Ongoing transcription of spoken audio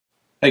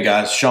Hey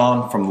guys,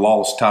 Sean from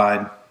Lawless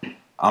Tide.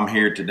 I'm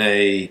here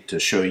today to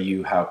show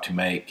you how to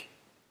make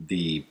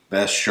the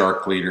best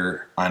shark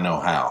leader I know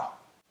how.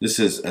 This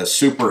is a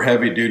super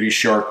heavy duty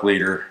shark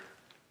leader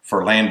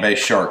for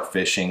land-based shark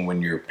fishing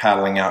when you're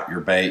paddling out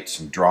your baits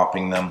and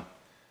dropping them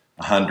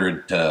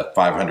 100 to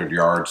 500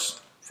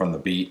 yards from the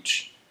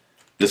beach.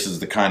 This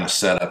is the kind of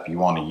setup you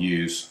want to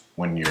use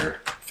when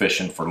you're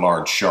fishing for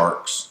large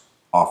sharks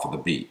off of the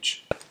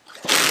beach.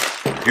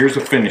 Here's a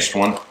finished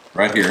one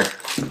right here.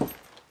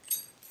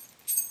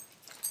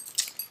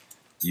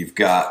 You've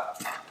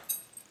got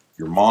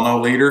your mono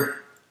leader,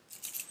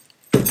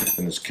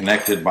 and it's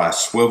connected by a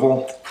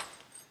swivel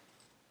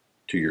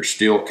to your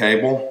steel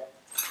cable.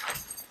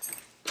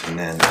 And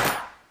then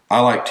I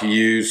like to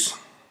use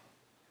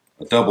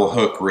a double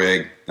hook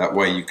rig. That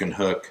way you can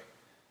hook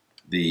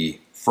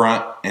the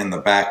front and the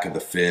back of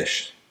the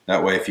fish.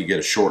 That way if you get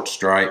a short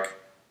strike,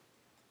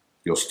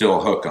 you'll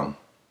still hook them.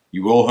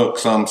 You will hook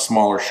some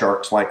smaller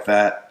sharks like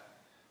that,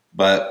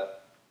 but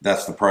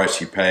that's the price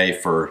you pay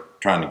for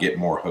trying to get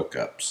more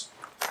hookups.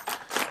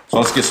 So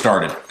let's get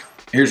started.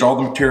 Here's all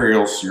the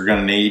materials you're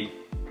gonna need.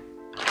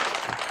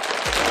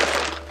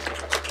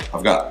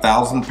 I've got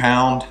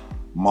 1,000-pound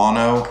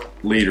mono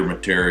leader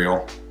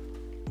material.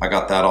 I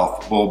got that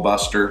off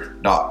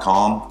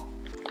bullbuster.com.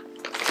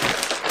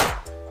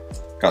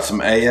 Got some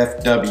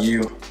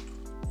AFW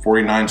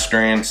 49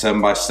 strand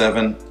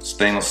 7x7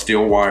 stainless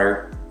steel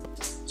wire.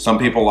 Some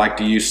people like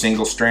to use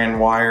single strand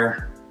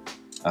wire.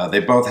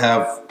 They both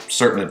have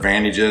certain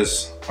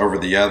advantages over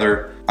the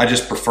other. I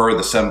just prefer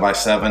the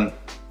 7x7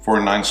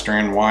 49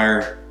 strand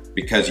wire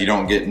because you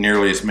don't get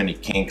nearly as many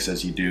kinks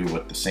as you do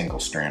with the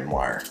single strand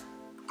wire.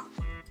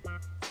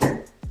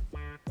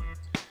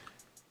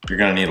 You're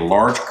gonna need a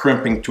large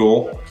crimping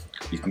tool.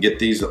 You can get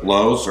these at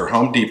Lowe's or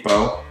Home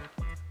Depot.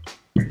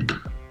 You're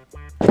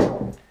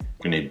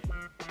gonna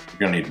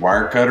need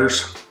wire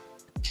cutters,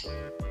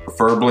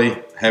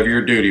 preferably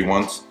heavier duty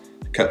ones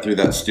to cut through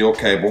that steel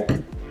cable.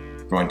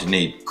 You're going to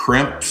need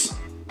crimps.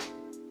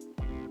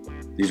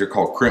 These are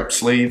called crimp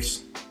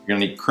sleeves. You're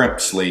gonna need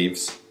crimp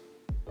sleeves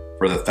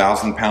for the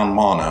 1,000-pound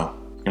mono.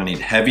 You're gonna need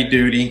heavy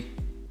duty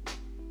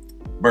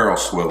barrel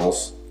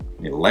swivels.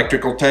 You need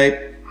electrical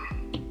tape.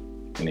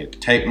 You need a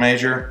tape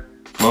measure.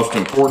 Most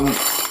important,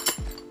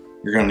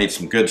 you're gonna need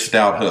some good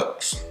stout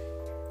hooks.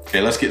 Okay,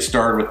 let's get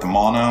started with the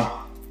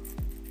mono.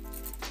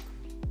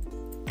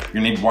 You're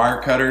gonna need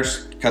wire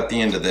cutters to cut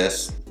the end of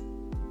this.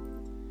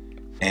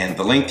 And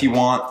the length you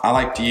want, I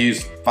like to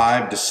use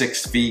 5 to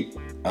 6 feet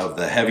of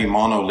the heavy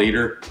mono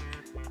leader.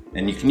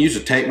 And you can use a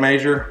tape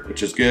measure,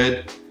 which is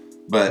good,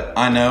 but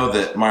I know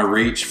that my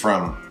reach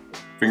from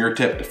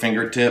fingertip to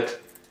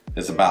fingertip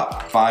is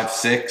about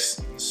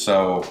 5'6".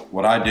 So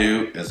what I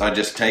do is I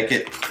just take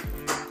it,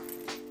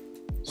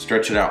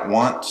 stretch it out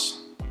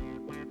once,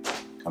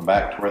 come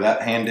back to where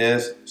that hand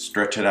is,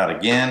 stretch it out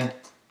again.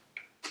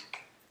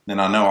 Then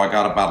I know I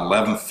got about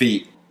 11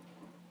 feet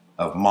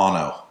of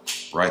mono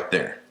right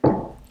there,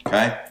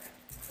 okay?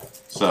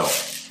 So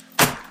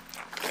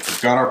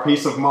we've got our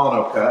piece of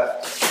mono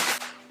cut.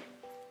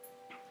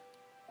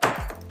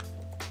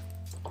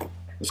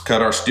 Let's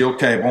cut our steel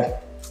cable.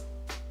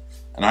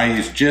 And I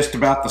use just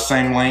about the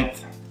same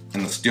length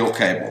in the steel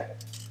cable,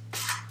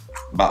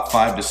 about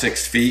 5 to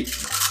 6 feet.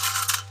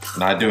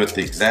 And I do it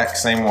the exact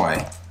same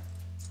way.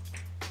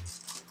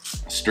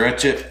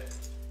 Stretch it,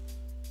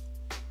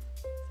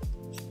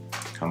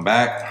 come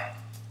back,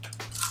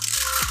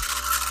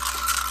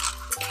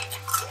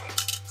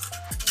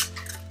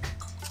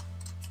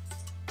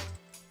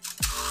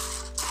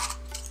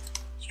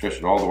 stretch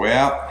it all the way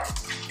out,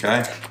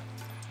 okay?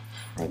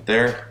 Right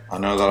there, I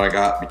know that I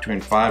got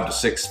between 5 to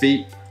 6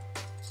 feet.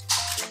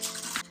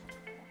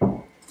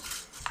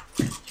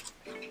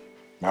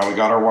 Now we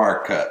got our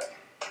wire cut.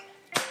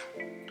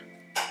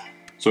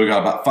 So we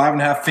got about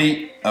 5.5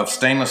 feet of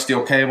stainless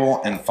steel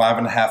cable and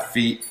 5.5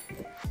 feet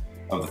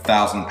of the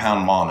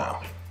 1,000-pound mono.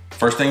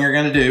 First thing you're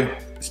gonna do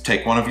is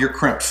take one of your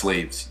crimp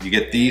sleeves. You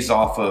get these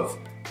off of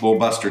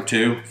Bullbuster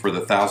 2 for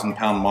the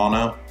 1,000-pound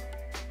mono.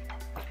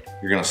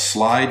 You're gonna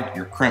slide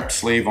your crimp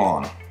sleeve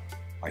on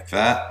like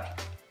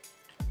that.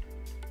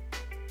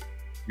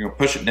 You're gonna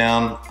push it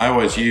down. I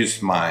always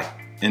use my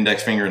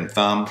index finger and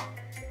thumb.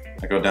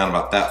 I go down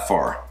about that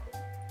far.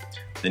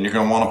 Then you're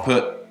gonna wanna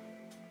put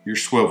your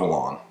swivel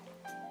on,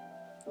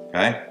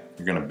 okay?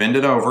 You're gonna bend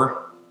it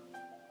over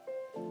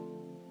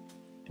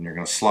and you're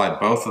gonna slide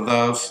both of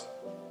those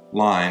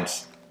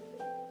lines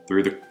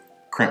through the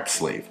crimp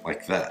sleeve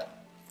like that.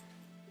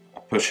 I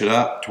push it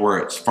up to where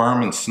it's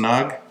firm and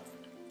snug.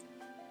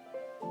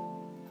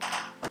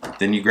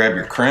 Then you grab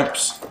your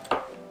crimps.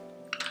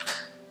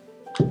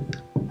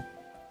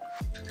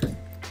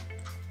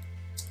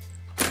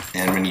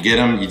 And when you get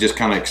them, you just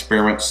kind of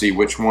experiment to see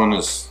which one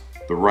is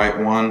the right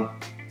one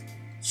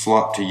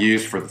slot to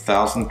use for the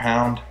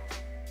 1,000-pound.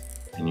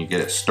 And you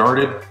get it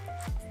started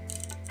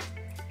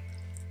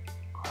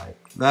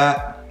like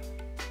that.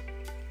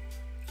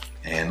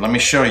 And let me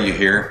show you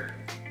here.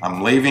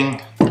 I'm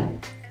leaving.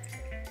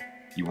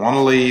 You want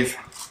to leave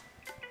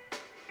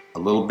a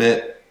little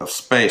bit of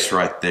space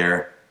right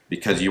there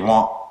because you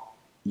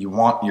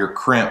want your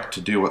crimp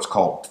to do what's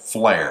called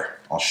flare.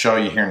 I'll show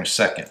you here in a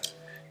second.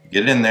 You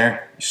get it in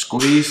there, you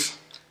squeeze.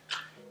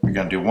 You're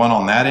going to do one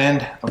on that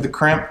end of the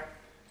crimp.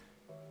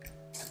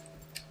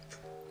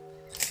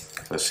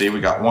 Let's see, we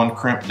got one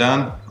crimp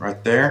done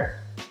right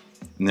there.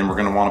 And then we're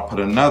going to want to put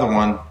another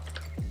one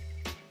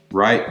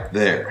right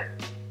there.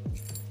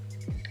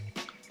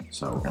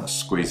 So we're going to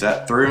squeeze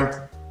that through.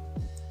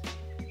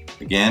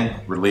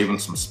 Again, we're leaving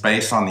some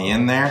space on the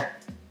end there.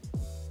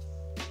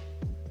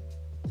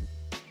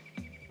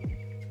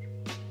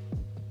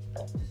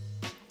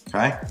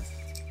 Okay,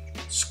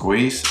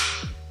 squeeze.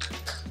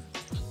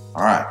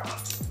 All right.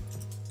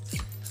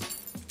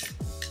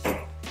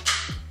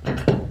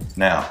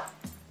 Now,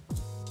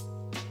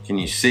 can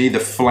you see the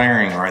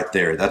flaring right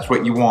there? That's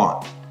what you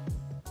want.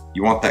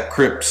 You want that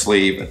crimp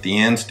sleeve at the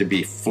ends to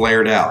be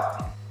flared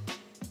out.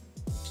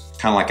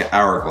 Kind of like an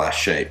hourglass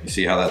shape. You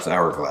see how that's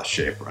hourglass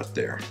shape right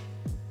there?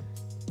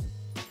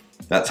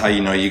 That's how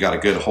you know you got a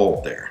good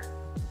hold there.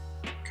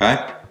 Okay?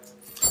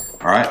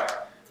 All right,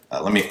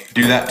 let me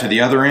do that to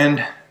the other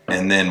end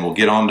and then we'll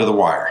get on to the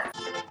wire.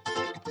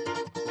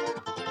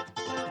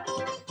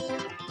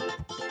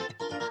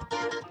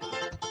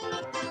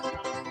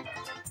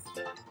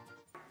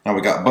 Now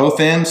we got both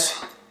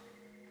ends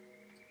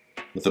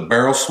with a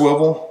barrel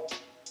swivel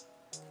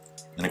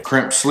and a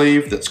crimp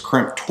sleeve that's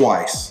crimped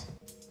twice.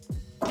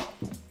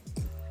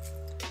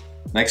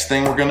 Next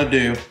thing we're gonna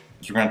do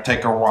is we're gonna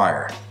take our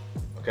wire.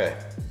 Okay,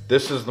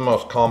 this is the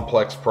most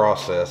complex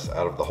process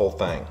out of the whole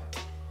thing.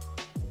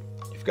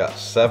 You've got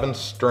 7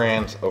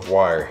 strands of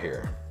wire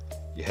here.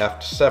 You have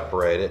to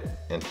separate it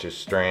into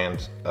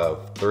strands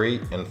of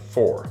 3 and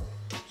 4.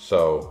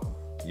 So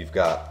you've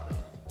got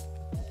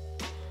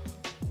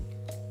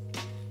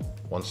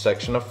one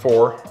section of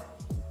 4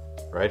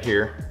 right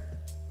here.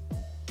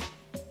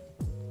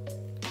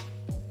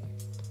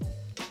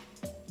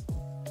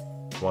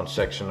 One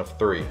section of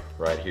 3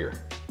 right here.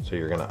 So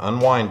you're going to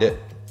unwind it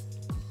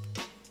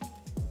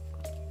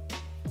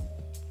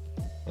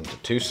into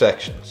 2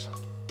 sections.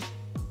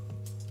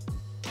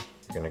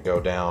 You're going to go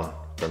down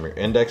from your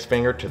index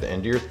finger to the end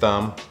of your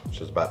thumb,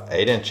 which is about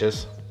 8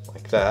 inches,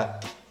 like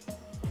that.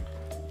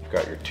 You've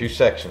got your 2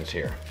 sections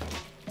here.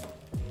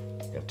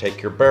 You're going to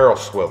take your barrel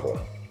swivel.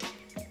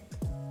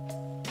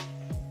 You're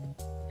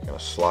going to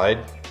slide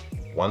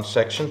one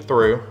section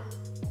through,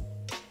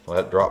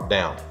 let it drop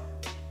down.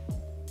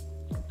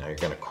 Now you're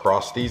going to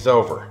cross these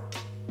over,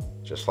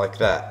 just like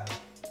that,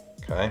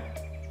 okay?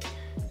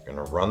 You're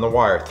going to run the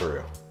wire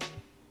through.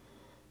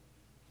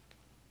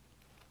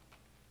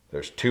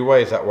 There's 2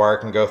 ways that wire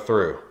can go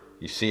through.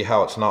 You see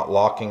how it's not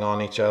locking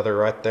on each other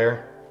right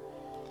there?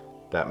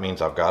 That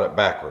means I've got it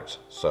backwards.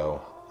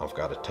 So I've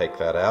got to take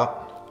that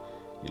out.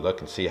 You look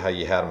and see how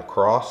you had them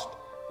crossed,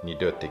 and you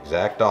do it the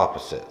exact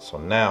opposite. So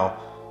now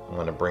I'm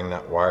going to bring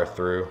that wire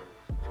through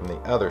from the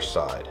other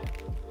side.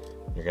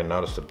 You're going to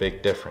notice a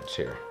big difference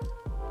here.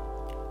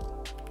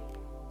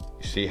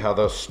 You see how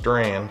those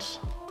strands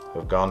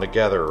have gone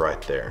together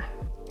right there?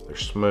 They're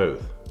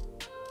smooth.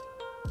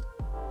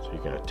 So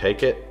you're going to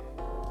take it,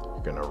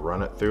 you're going to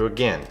run it through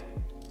again.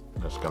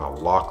 And it's going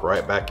to lock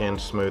right back in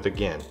smooth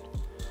again.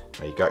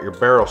 Now you got your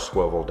barrel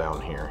swivel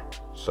down here.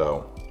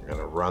 So you're going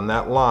to run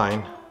that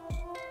line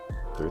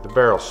through the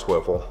barrel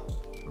swivel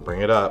and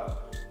bring it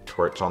up to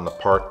where it's on the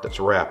part that's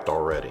wrapped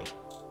already.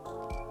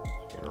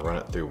 You're going to run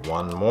it through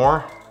one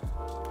more.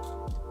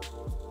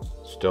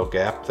 Still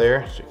gap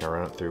there, so you can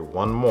run it through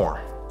one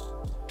more.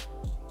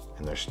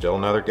 And there's still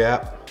another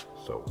gap,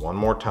 so one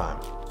more time.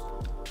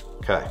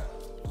 Okay,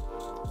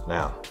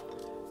 now,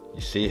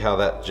 you see how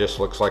that just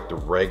looks like the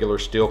regular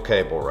steel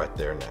cable right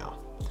there now.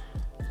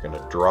 You're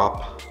gonna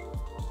drop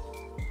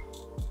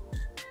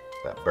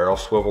that barrel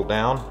swivel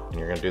down, and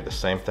you're gonna do the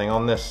same thing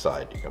on this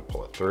side. You can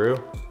pull it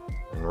through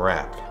and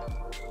wrap.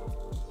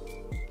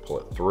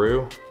 Pull it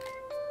through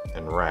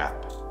and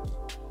wrap.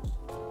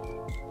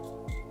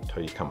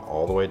 Until you come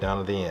all the way down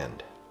to the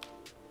end.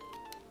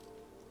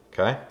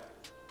 Okay?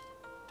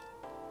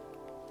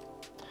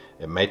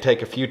 It may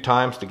take a few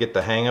times to get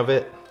the hang of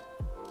it,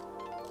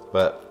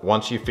 but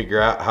once you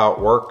figure out how it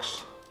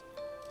works,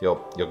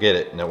 you'll get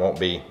it, and it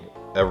won't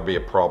ever be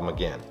a problem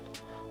again.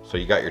 So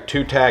you got your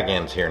 2 tag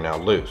ends here now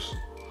loose.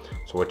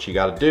 So what you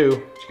got to do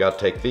is you got to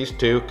take these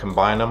 2,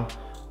 combine them,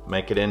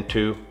 make it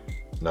into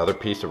another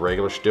piece of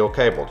regular steel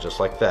cable, just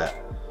like that.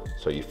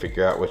 So you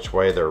figure out which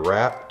way they're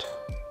wrapped.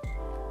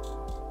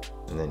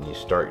 And then you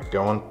start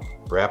going,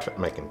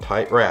 making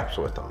tight wraps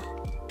with them.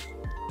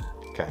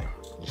 Okay,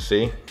 you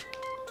see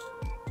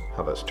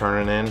how that's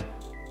turning in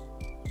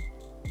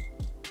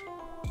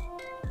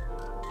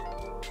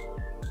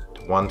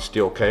to one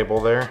steel cable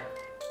there.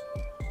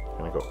 I'm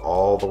gonna go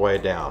all the way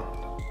down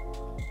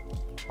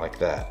like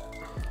that.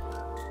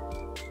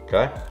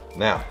 Okay,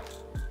 now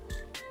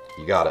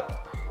you got it.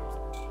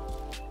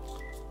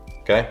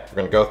 Okay, we're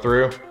gonna go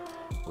through.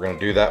 We're gonna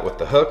do that with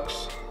the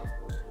hooks.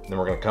 Then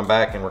we're going to come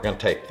back and we're going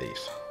to tape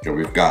these. So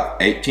we've got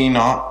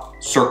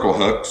 18-aught circle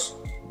hooks.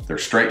 They're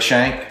straight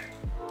shank.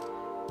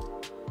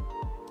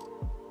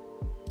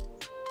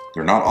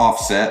 They're not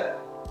offset.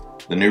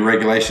 The new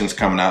regulations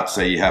coming out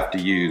say you have to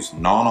use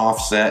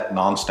non-offset,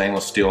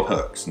 non-stainless steel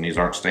hooks, and these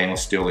aren't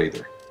stainless steel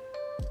either.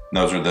 And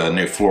those are the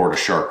new Florida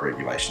shark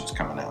regulations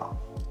coming out.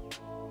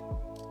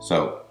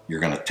 So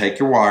you're going to take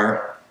your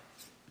wire,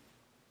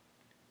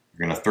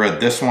 you're going to thread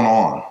this one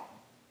on.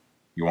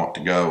 You want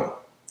to go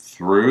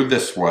through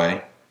this way,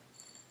 and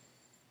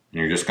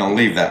you're just going to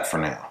leave that for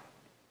now.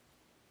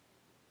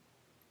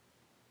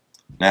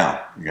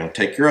 Now, you're going to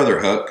take your other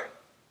hook,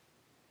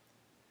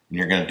 and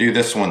you're going to do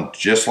this one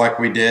just like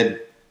we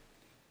did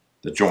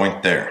the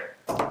joint there.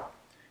 You're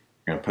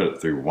going to put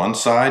it through one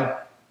side.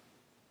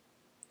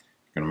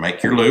 You're going to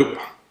make your loop.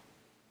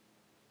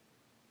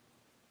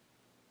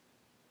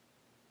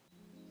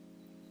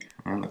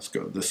 And let's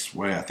go this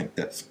way. I think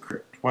that's the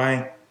correct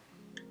way.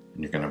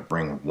 And you're going to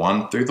bring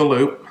one through the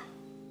loop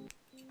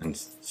and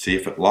see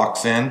if it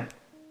locks in.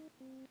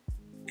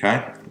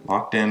 Okay,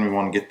 locked in. We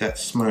want to get that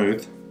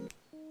smooth.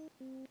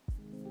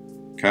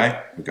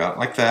 Okay, we got it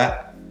like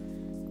that.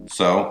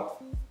 So,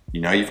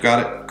 you know you've got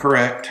it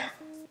correct.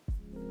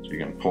 So you're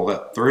going to pull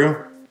that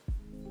through.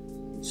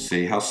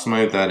 See how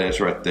smooth that is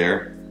right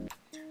there.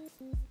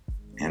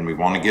 And we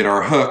want to get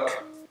our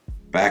hook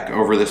back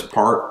over this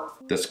part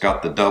that's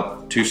got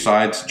the two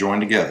sides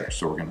joined together.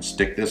 So we're going to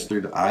stick this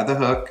through the eye of the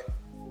hook,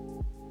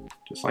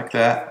 just like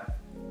that.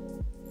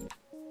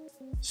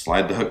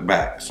 Slide the hook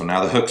back. So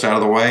now the hook's out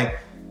of the way,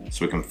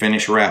 so we can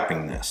finish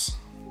wrapping this.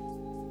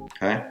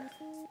 Okay,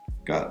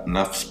 got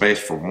enough space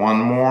for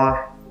one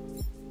more.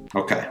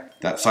 Okay,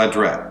 that side's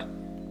wrapped.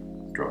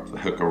 Drop the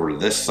hook over to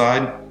this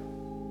side.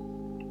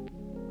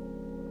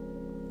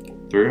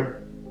 Through.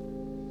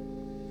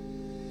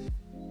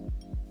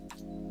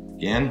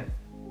 Again.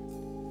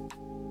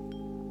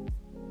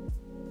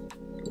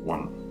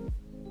 One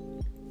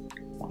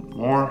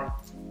more.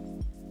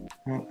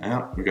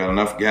 Now we got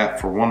enough gap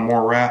for one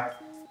more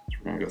wrap. So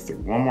we're gonna go through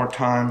one more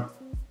time.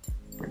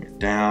 Bring it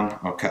down.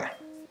 Okay.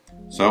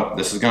 So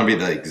this is gonna be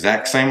the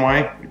exact same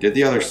way we did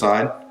the other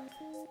side.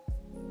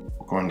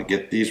 We're going to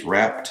get these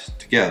wrapped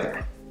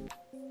together.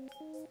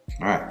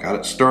 All right, got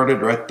it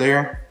started right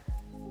there.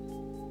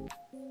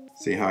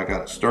 See how I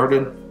got it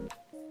started?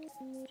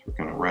 So we're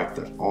gonna wrap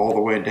that all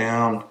the way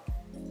down.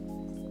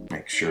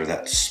 Make sure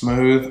that's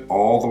smooth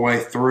all the way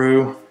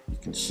through. You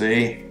can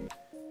see.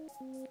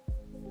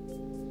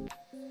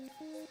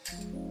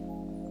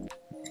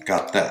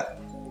 Got that.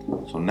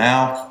 So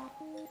now,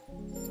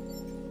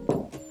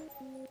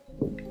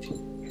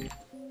 you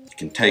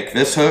can take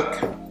this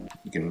hook,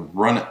 you can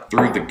run it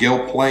through the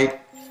gill plate,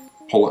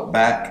 pull it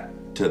back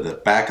to the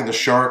back of the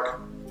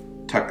shark,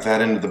 tuck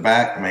that into the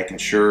back, making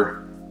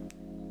sure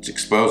it's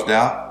exposed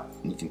out.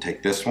 You can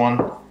take this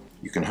one,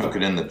 you can hook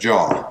it in the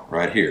jaw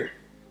right here.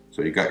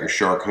 So you got your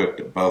shark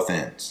hooked at both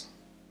ends.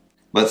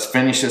 Let's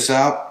finish this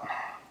out.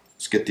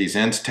 Let's get these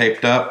ends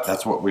taped up.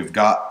 That's what we've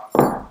got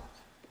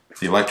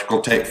the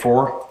electrical tape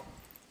for.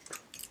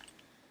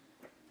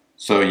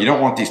 So you don't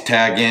want these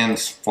tag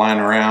ends flying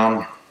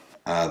around.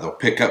 They'll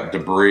pick up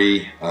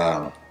debris.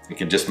 It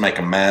can just make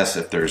a mess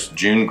if there's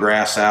June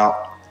grass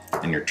out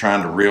and you're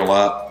trying to reel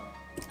up.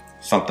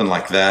 Something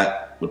like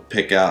that would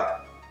pick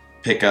up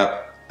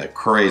a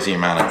crazy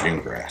amount of June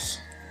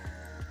grass.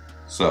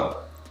 So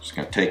just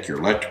gonna take your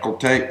electrical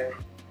tape,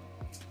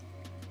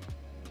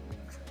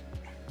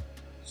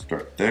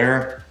 start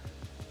there.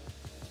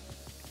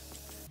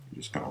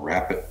 You're just gonna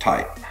wrap it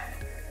tight.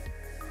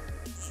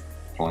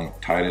 Pulling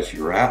it tight as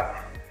you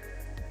wrap.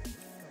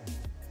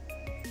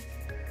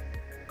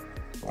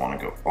 You wanna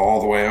go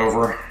all the way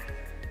over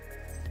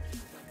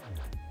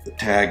the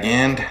tag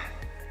end.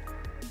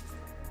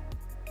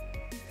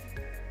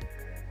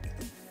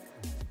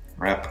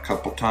 Wrap a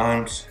couple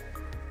times.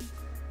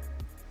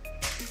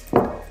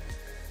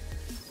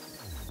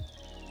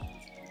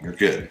 You're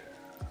good.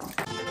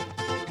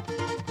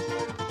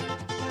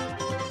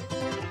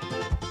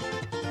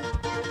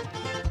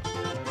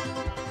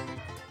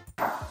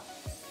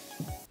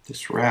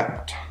 This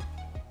wrapped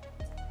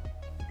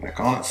back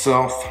on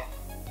itself.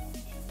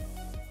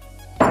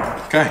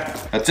 Okay,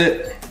 that's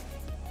it.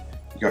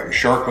 You got your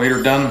shark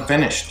leader done and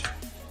finished.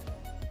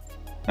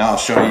 Now I'll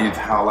show you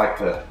how I like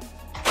to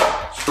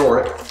store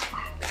it.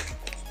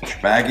 Your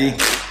baggie.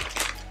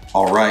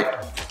 I'll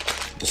write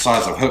the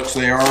size of hooks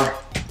they are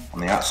on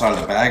the outside of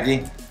the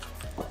baggie.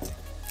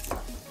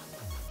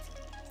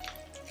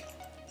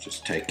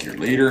 Just take your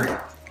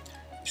leader,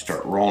 you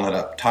start rolling it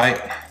up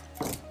tight.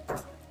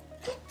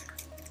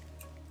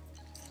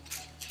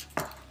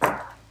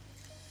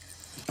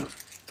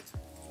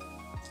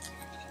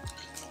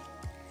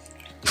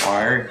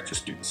 Wire,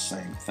 just do the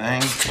same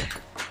thing.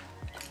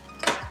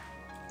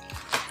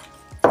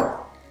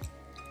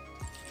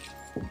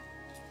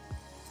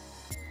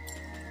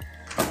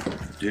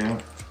 Do.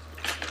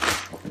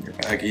 Open your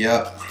baggie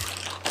up,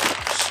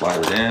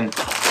 slide it in.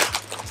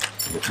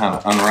 It'll kind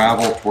of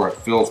unravel to where it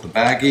fills the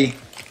baggie.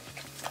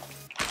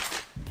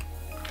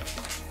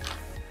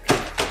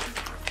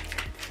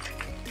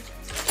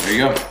 There you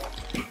go.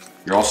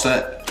 You're all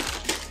set.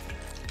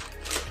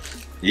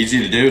 Easy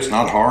to do, it's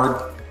not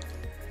hard.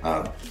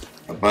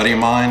 A buddy of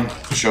mine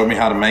showed me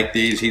how to make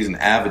these. He's an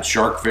avid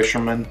shark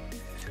fisherman.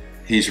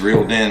 He's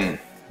reeled in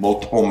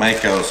multiple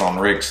makos on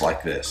rigs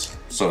like this.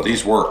 So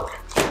these work.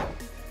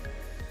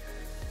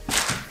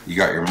 You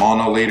got your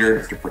mono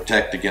leader to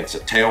protect against a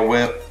tail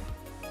whip,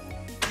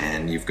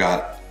 and you've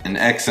got an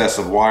excess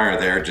of wire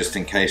there just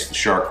in case the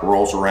shark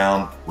rolls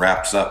around,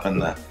 wraps up in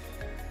the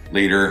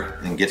leader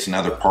and gets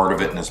another part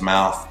of it in his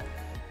mouth.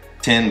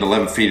 10 to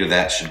 11 feet of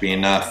that should be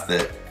enough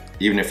that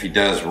even if he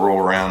does roll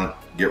around,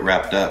 get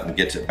wrapped up and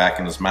gets it back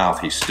in his mouth,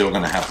 he's still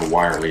gonna have the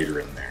wire leader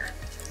in there.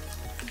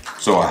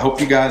 So I hope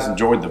you guys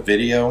enjoyed the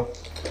video.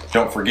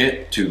 Don't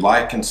forget to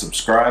like and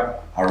subscribe.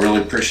 I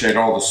really appreciate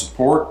all the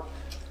support.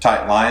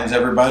 Tight lines,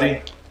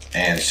 everybody,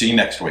 and see you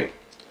next week.